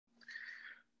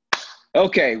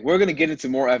Okay, we're going to get into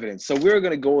more evidence. So we're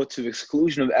going to go to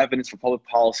exclusion of evidence for public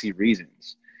policy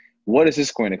reasons. What is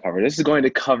this going to cover? This is going to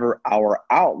cover our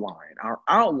outline. Our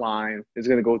outline is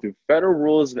going to go through Federal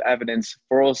Rules of Evidence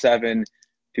 407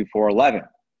 to 411.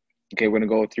 Okay, we're going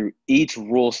to go through each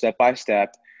rule step by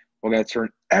step. We're going to turn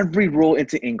every rule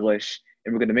into English,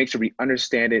 and we're going to make sure we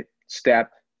understand it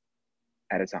step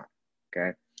at a time.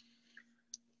 Okay.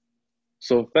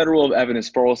 So Federal Rule of Evidence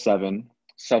 407,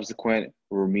 subsequent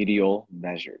remedial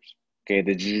measures. Okay,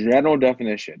 the general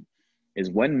definition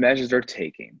is when measures are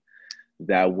taken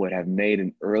that would have made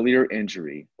an earlier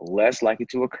injury less likely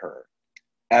to occur,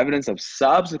 evidence of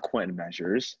subsequent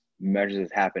measures that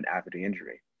happened after the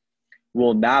injury,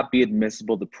 will not be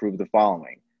admissible to prove the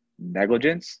following: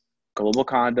 negligence, culpable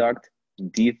conduct,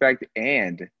 defect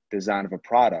and design of a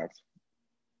product,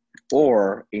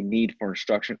 or a need for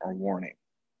instruction or warning.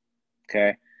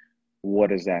 Okay, what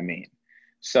does that mean?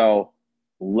 So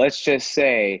let's just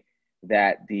say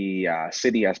that the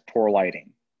city has poor lighting.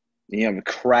 You have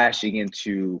crashing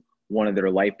into one of their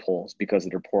light poles because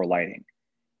of their poor lighting.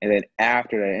 And then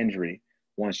after that injury,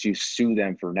 once you sue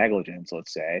them for negligence,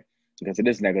 let's say, because it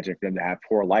is negligent for them to have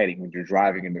poor lighting when you're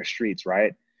driving in their streets,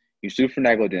 right? You sue for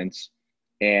negligence,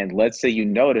 and let's say you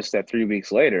notice that 3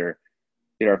 weeks later,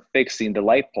 they are fixing the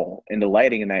light pole and the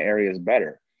lighting in that area is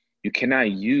better. You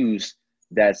cannot use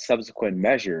that subsequent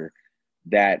measure,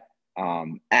 that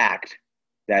act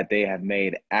that they have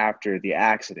made after the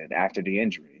accident, after the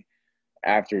injury,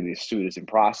 after the suit is in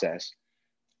process,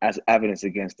 as evidence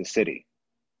against the city.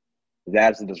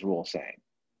 That's what this rule is saying.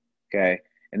 Okay,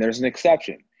 and there's an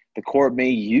exception. The court may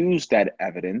use that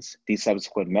evidence, the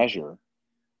subsequent measure,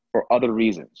 for other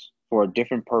reasons, for a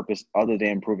different purpose other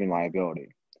than proving liability,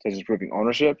 such as proving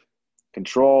ownership,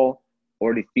 control,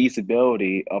 or the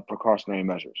feasibility of precautionary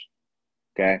measures.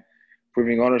 Okay,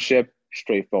 proving ownership,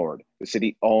 straightforward. The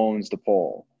city owns the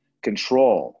pole.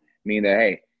 Control, meaning that,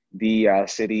 hey, the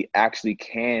city actually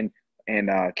can and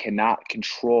cannot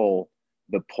control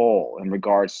the pole in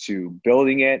regards to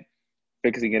building it,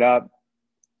 fixing it up,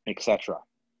 etc.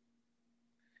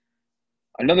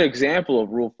 Another example of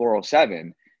Rule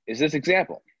 407 is this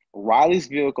example. Riley's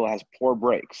vehicle has poor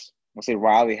brakes. Let's say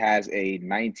Riley has a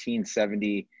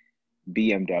 1970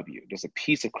 BMW, just a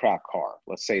piece of crap car.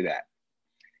 Let's say that.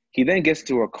 He then gets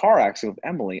into a car accident with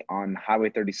Emily on Highway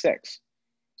 36.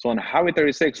 So on Highway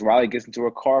 36, Riley gets into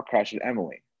a car crash with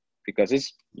Emily because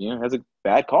his, has a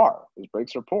bad car. His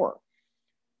brakes are poor.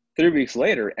 3 weeks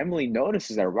later, Emily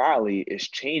notices that Riley is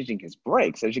changing his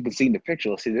brakes. As you can see in the picture,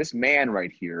 let's see this man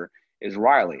right here is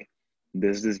Riley.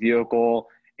 This is his vehicle,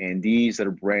 and these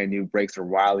are brand new brakes that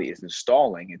Riley is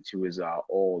installing into his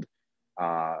old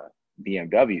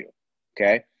BMW.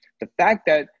 Okay, the fact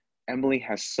that Emily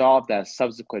has solved that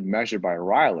subsequent measure by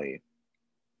Riley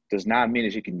does not mean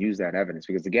that she can use that evidence,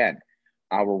 because again,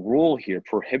 our rule here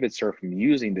prohibits her from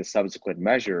using the subsequent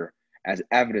measure as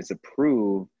evidence to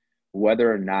prove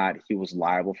whether or not he was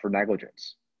liable for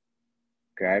negligence.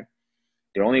 Okay,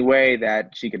 the only way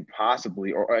that she can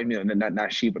possibly, or I mean,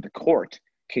 not she, but the court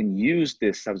can use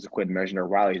this subsequent measure that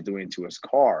Riley is doing to his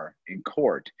car in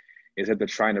court, is that they're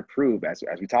trying to prove, as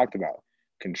we talked about,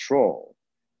 control,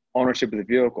 ownership of the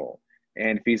vehicle,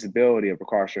 and feasibility of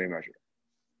precautionary measure.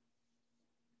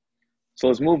 So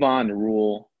let's move on to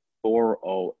Rule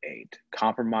 408,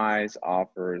 compromise,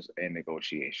 offers, and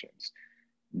negotiations.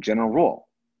 General rule: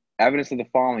 evidence of the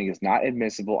following is not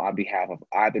admissible on behalf of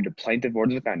either the plaintiff or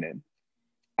the defendant,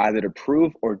 either to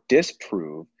prove or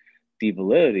disprove the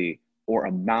validity or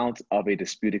amount of a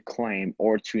disputed claim,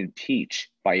 or to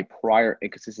impeach by a prior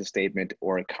inconsistent statement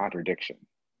or a contradiction.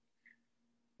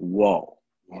 Whoa,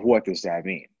 what does that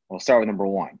mean? We'll start with number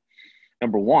one.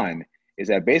 Number one is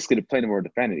that basically the plaintiff or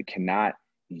defendant cannot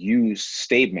use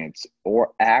statements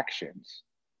or actions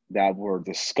that were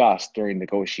discussed during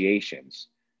negotiations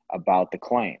about the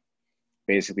claim.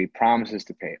 Basically, promises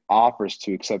to pay, offers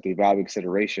to accept the value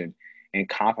consideration, and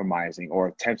compromising or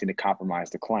attempting to compromise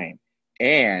the claim,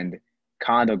 and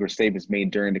conduct or statements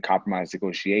made during the compromise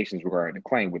negotiations regarding the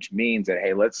claim, which means that,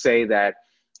 hey, let's say that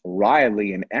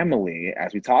Riley and Emily,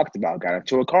 as we talked about, got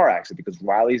into a car accident because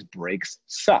Riley's brakes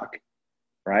suck,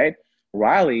 right?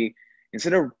 Riley,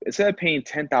 instead of paying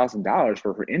 $10,000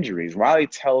 for her injuries, Riley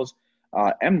tells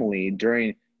Emily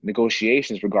during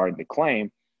negotiations regarding the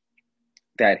claim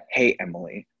that, hey,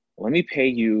 Emily, let me pay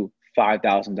you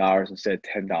 $5,000 instead of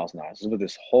 $10,000. This is with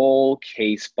this whole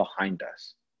case behind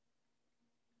us.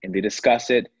 And they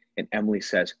discuss it, and Emily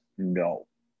says no.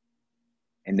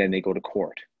 And then they go to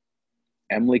court.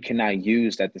 Emily cannot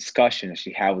use that discussion that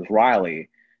she had with Riley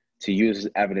to use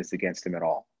as evidence against him at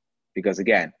all. Because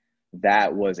again,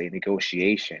 that was a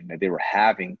negotiation that they were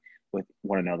having with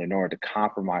one another in order to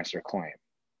compromise their claim.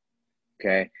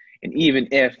 Okay, and even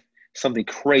if something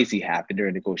crazy happened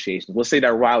during negotiations, let's say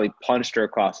that Riley punched her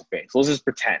across the face. Let's just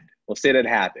pretend. Let's say that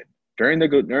happened during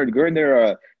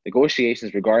their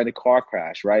negotiations regarding the car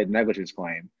crash, right? Negligence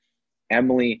claim.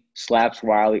 Emily slaps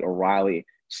Riley, or Riley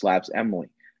slaps Emily.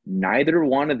 Neither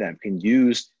one of them can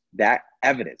use that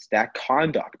evidence, that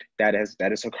conduct that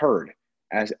has occurred,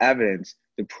 as evidence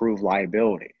to prove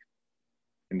liability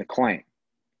in the claim.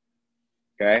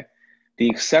 Okay? The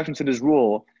exception to this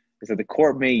rule is that the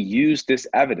court may use this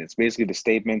evidence, basically the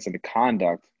statements and the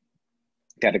conduct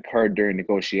that occurred during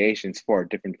negotiations, for a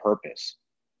different purpose.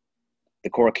 The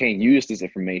court can't use this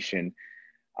information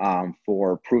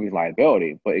for proving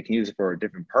liability, but it can use it for a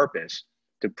different purpose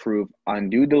to prove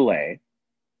undue delay,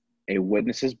 a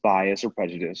witness's bias or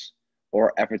prejudice,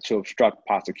 or effort to obstruct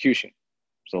prosecution.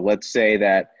 So let's say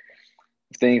that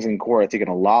things in court are taking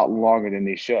a lot longer than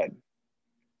they should.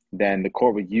 Then the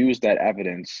court would use that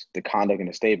evidence, the conduct and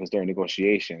the statements during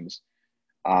negotiations,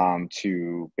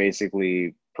 to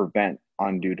basically prevent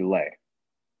undue delay.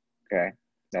 Okay,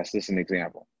 that's just an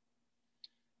example.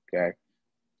 Okay,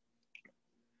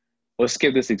 let's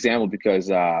skip this example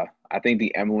because I think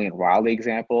the Emily and Riley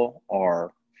example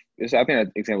I think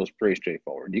that example is pretty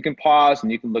straightforward. You can pause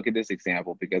and you can look at this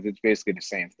example because it's basically the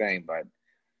same thing, but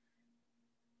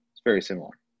it's very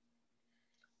similar.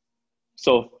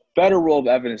 So Federal Rule of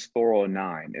Evidence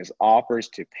 409 is offers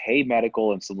to pay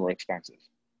medical and similar expenses.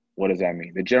 What does that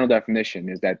mean? The general definition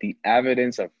is that the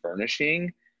evidence of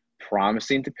furnishing,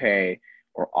 promising to pay,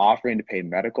 or offering to pay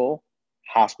medical,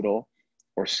 hospital,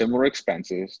 or similar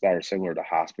expenses that are similar to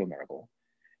hospital medical,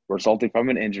 resulting from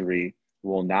an injury,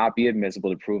 will not be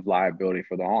admissible to prove liability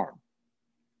for the harm.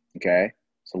 Okay?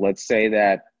 So let's say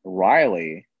that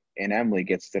Riley and Emily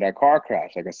gets to that car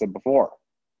crash, like I said before,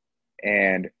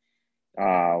 and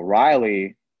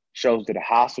Riley shows to the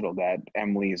hospital that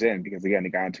Emily is in because, again, they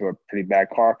got into a pretty bad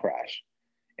car crash.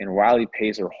 And Riley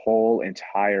pays her whole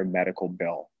entire medical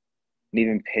bill and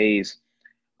even pays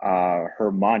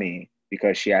her money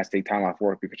because she has to take time off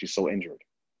work because she's so injured.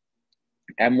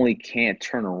 Emily can't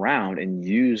turn around and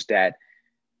use that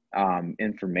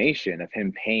information of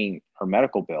him paying her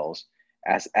medical bills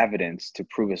as evidence to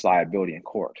prove his liability in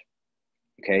court.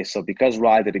 Okay, so because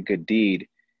Riley did a good deed,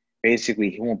 basically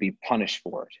he won't be punished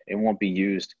for it. It won't be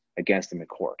used against him in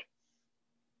court.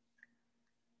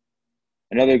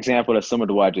 Another example that's similar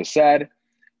to what I just said,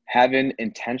 Heaven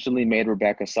intentionally made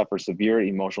Rebecca suffer severe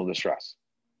emotional distress.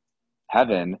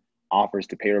 Heaven offers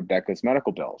to pay Rebecca's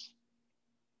medical bills.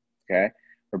 Okay,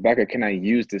 Rebecca cannot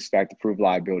use this fact to prove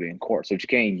liability in court. So she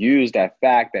can't use that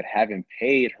fact that Heaven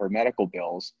paid her medical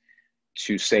bills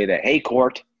to say that, hey,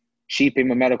 court, she paid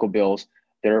my medical bills,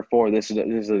 therefore this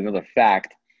is another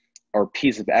fact or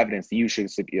piece of evidence that you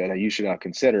should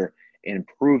consider in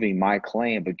proving my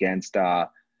claim against her.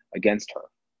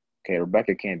 Okay,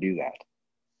 Rebecca can't do that.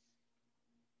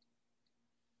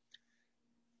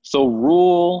 So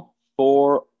Rule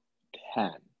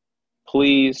 410,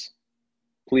 plea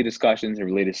discussions and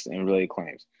related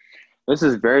claims. This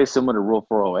is very similar to Rule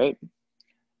 408.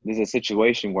 This is a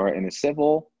situation where in a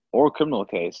civil or criminal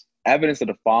case, evidence of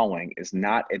the following is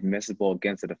not admissible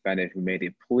against the defendant who made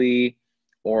a plea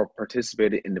or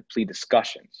participated in the plea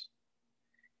discussions.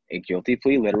 A guilty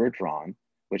plea letter withdrawn,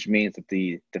 which means that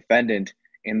the defendant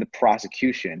in the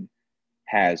prosecution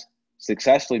has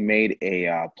successfully made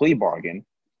a plea bargain,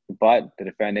 but the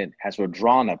defendant has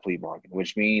withdrawn that plea bargain,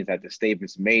 which means that the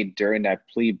statements made during that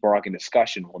plea bargain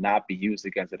discussion will not be used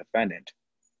against the defendant.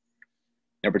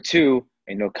 Number two,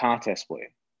 a no contest plea.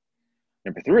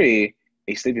 Number three,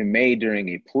 a statement made during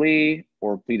a plea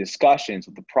or plea discussions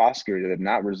with the prosecutor that did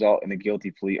not result in a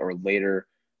guilty plea or later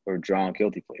withdrawn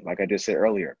guilty plea. Like I just said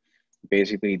earlier,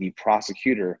 basically the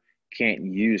prosecutor can't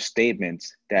use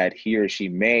statements that he or she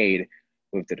made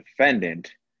with the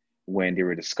defendant when they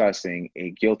were discussing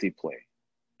a guilty plea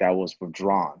that was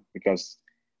withdrawn because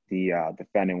the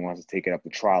defendant wants to take it up to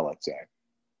trial, let's say.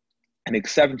 An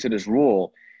exception to this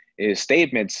rule is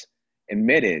statements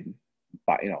admitted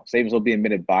by, statements will be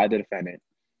admitted by the defendant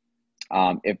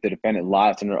if the defendant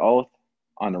lies under oath,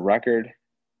 on the record,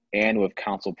 and with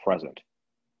counsel present.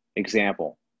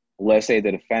 Example, let's say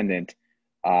the defendant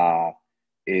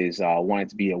is wanting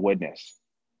to be a witness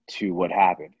to what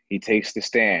happened. He takes the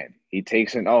stand. He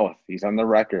takes an oath. He's on the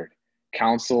record.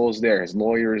 Counsel is there. His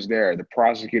lawyer is there. The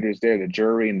prosecutor is there. The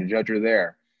jury and the judge are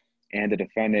there. And the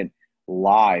defendant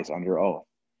lies under oath.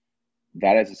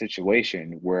 That is a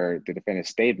situation where the defendant's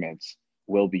statements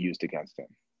will be used against him.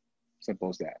 Simple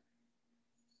as that.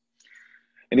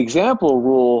 An example of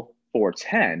Rule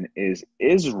 410 is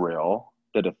Israel,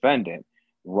 the defendant,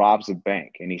 robs a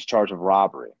bank and he's charged with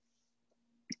robbery.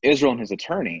 Israel and his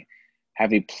attorney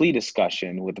have a plea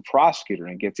discussion with the prosecutor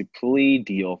and gets a plea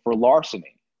deal for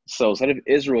larceny. So instead of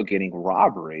Israel getting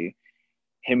robbery,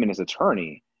 him and his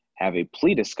attorney have a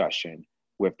plea discussion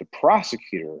with the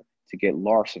prosecutor to get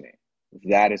larceny.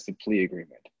 That is the plea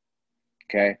agreement.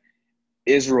 Okay.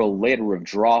 Israel later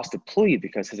withdraws the plea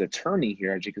because his attorney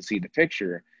here, as you can see in the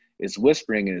picture, is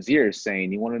whispering in his ear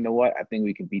saying, you want to know what? I think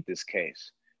we can beat this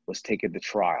case. Let's take it to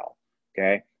trial.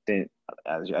 Okay. Then,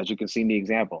 as you can see in the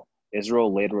example,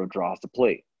 Israel later withdraws the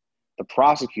plea. The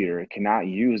prosecutor cannot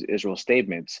use Israel's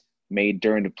statements made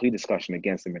during the plea discussion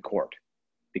against him in court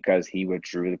because he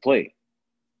withdrew the plea.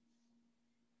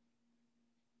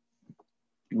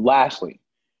 Lastly,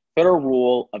 Federal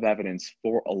Rule of Evidence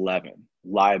 411,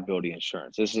 liability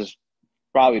insurance. This is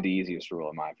probably the easiest rule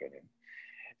in my opinion.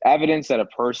 Evidence that a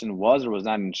person was or was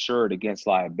not insured against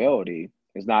liability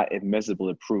is not admissible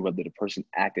to prove whether the person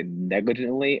acted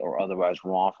negligently or otherwise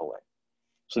wrongfully.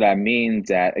 So that means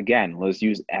that, again, let's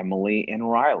use Emily and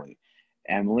Riley.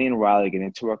 Emily and Riley get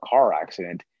into a car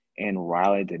accident, and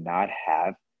Riley did not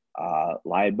have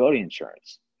liability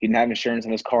insurance. He didn't have insurance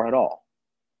on his car at all.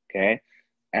 Okay.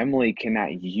 Emily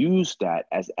cannot use that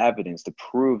as evidence to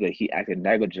prove that he acted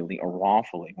negligently or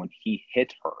wrongfully when he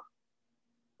hit her,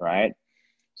 right?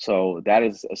 So that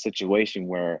is a situation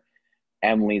where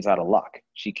Emily's out of luck.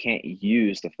 She can't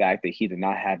use the fact that he did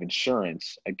not have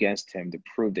insurance against him to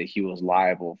prove that he was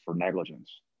liable for negligence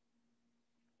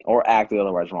or acted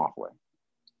otherwise wrongfully.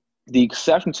 The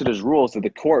exception to this rule is that the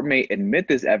court may admit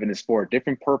this evidence for a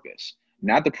different purpose,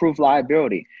 not to prove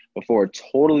liability, but for a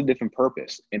totally different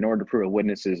purpose in order to prove a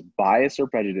witness's bias or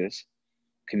prejudice,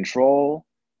 control,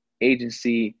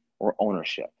 agency, or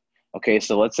ownership. Okay,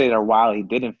 so let's say that Riley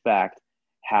did in fact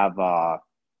have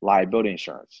liability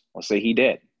insurance. Let's say he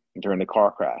did during the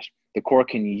car crash. The court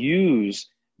can use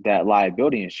that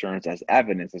liability insurance as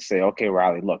evidence to say, okay,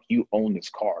 Riley, look, you own this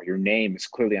car. Your name is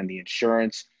clearly on the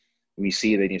insurance. We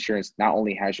see that the insurance not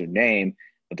only has your name,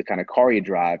 but the kind of car you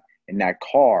drive, and that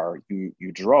car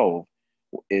you drove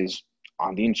is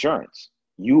on the insurance.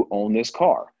 You own this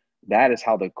car. That is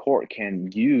how the court can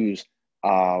use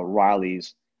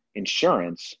Riley's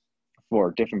insurance for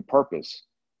a different purpose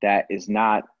that is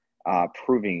not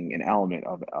proving an element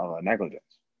of negligence.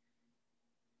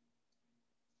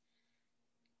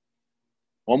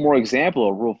 One more example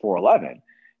of Rule 411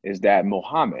 is that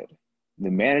Mohammed,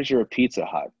 the manager of Pizza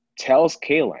Hut, tells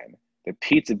Kaylin, the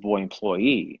pizza boy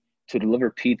employee, to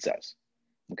deliver pizzas.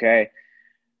 Okay?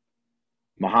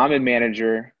 Mohammed,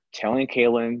 manager, telling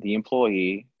Kaylin, the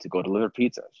employee, to go deliver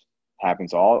pizzas.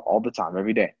 Happens all the time,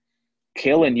 every day.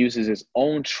 Kaylin uses his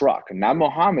own truck, not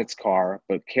Mohammed's car,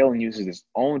 but Kaylin uses his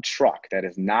own truck that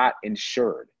is not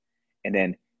insured. And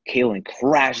then Kaylin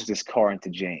crashes his car into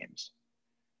James.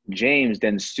 James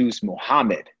then sues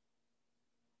Mohammed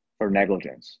for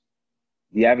negligence.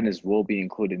 The evidence will be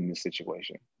included in this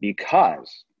situation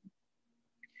because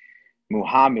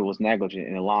Muhammad was negligent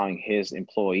in allowing his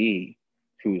employee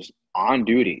who's on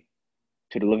duty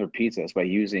to deliver pizzas by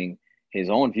using his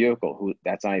own vehicle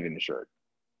that's not even insured.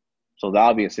 So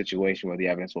that'll be a situation where the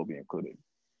evidence will be included.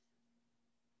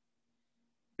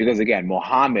 Because again,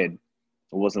 Muhammad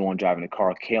wasn't the one driving the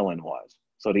car, Kaylin was.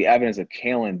 So the evidence of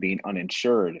Kaylin being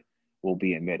uninsured will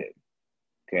be admitted.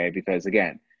 Okay, because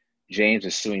again, James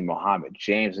is suing Muhammad.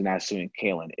 James is not suing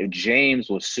Kaylin. If James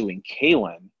was suing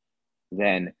Kaylin,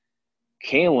 then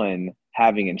Kaylin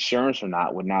having insurance or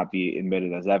not would not be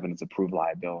admitted as evidence to prove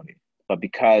liability. But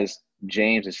because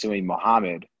James is suing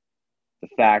Muhammad, the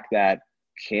fact that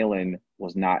Kaylin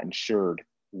was not insured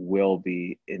will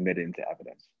be admitted into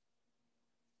evidence.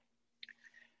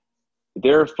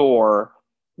 Therefore,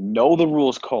 know the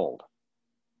rules cold.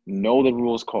 Know the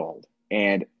rules cold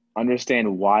and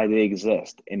understand why they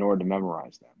exist in order to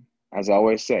memorize them. As I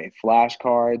always say,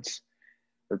 flashcards,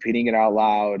 repeating it out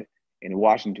loud, and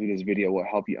watching through this video will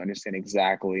help you understand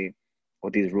exactly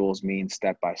what these rules mean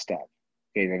step by step.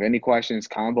 Okay, if you have any questions,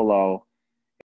 comment below.